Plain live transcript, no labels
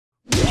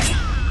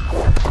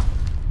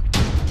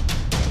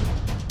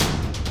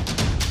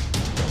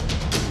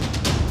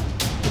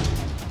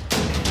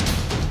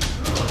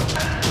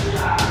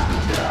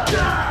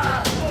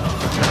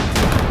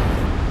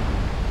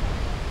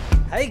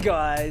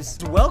guys,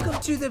 welcome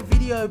to the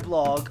video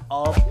blog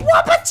of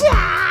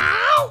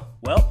Whoopa-Chow!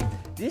 Well,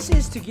 this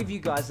is to give you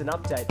guys an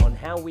update on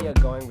how we are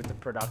going with the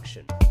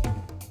production.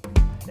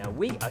 Now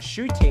we are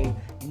shooting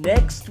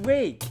next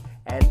week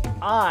and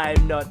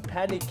I'm not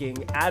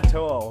panicking at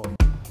all.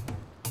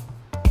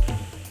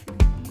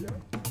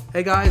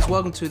 Hey guys,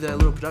 welcome to the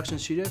little production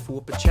studio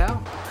for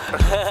Whoopa-Chow.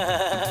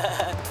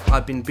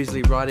 I've been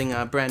busily writing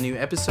a brand new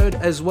episode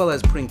as well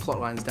as putting plot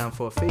lines down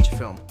for a feature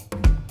film.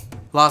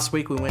 Last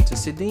week we went to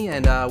Sydney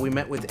and we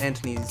met with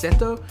Anthony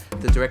Zetto,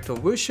 the director of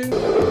Wushu,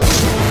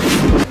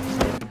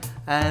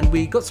 and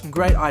we got some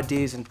great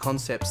ideas and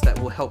concepts that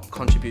will help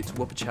contribute to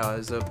Whoopa-Chow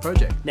as a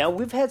project. Now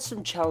we've had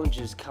some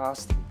challenges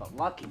casting, but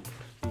lucky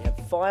we have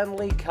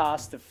finally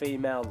cast a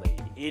female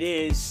lead. It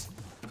is...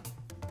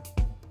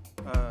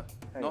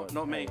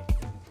 Not me.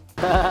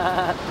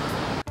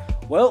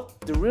 Well,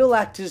 the real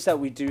actors that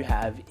we do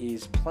have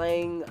is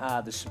playing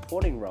the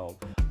supporting role.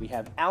 We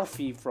have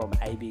Alfie from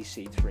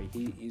ABC3.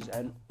 He is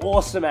an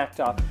awesome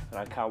actor and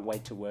I can't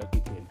wait to work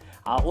with him.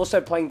 Also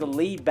playing the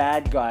lead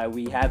bad guy,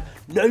 we have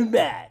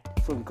Nomad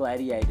from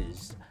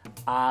Gladiators,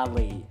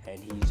 Ali, and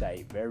he's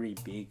a very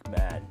big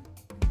man.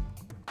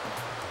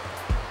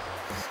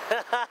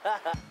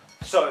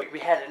 So we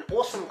had an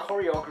awesome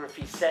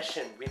choreography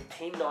session with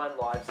Team 9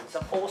 Lives and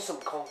some awesome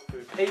Kung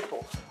Fu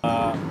people.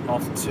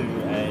 Off to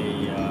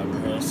a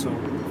rehearsal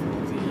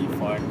for the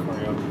fight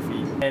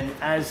choreography. And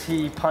as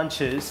he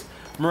punches,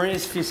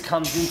 Maria's fist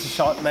comes into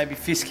shot, maybe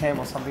fist cam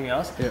or something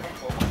else. Yeah.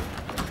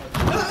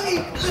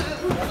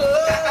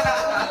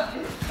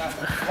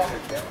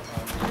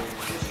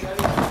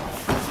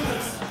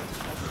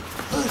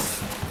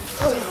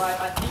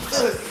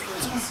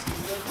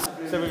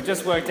 So we've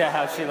just worked out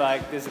how she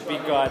there's a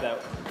big guy that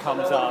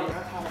comes up.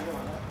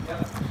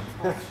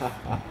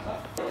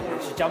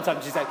 And she jumps up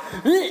and she's like,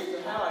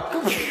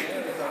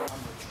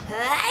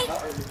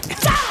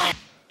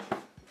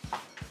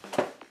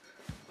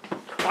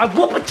 I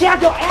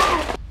Whoopa-Chow your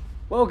ass!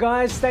 Well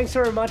guys, thanks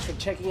very much for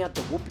checking out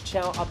the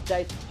Whoopa-Chow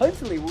update.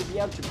 Hopefully we'll be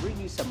able to bring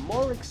you some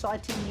more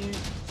exciting news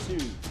soon.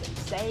 So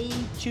stay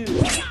tuned.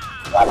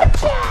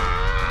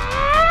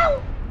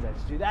 Whoopa-Chow!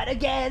 Let's do that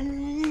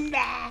again.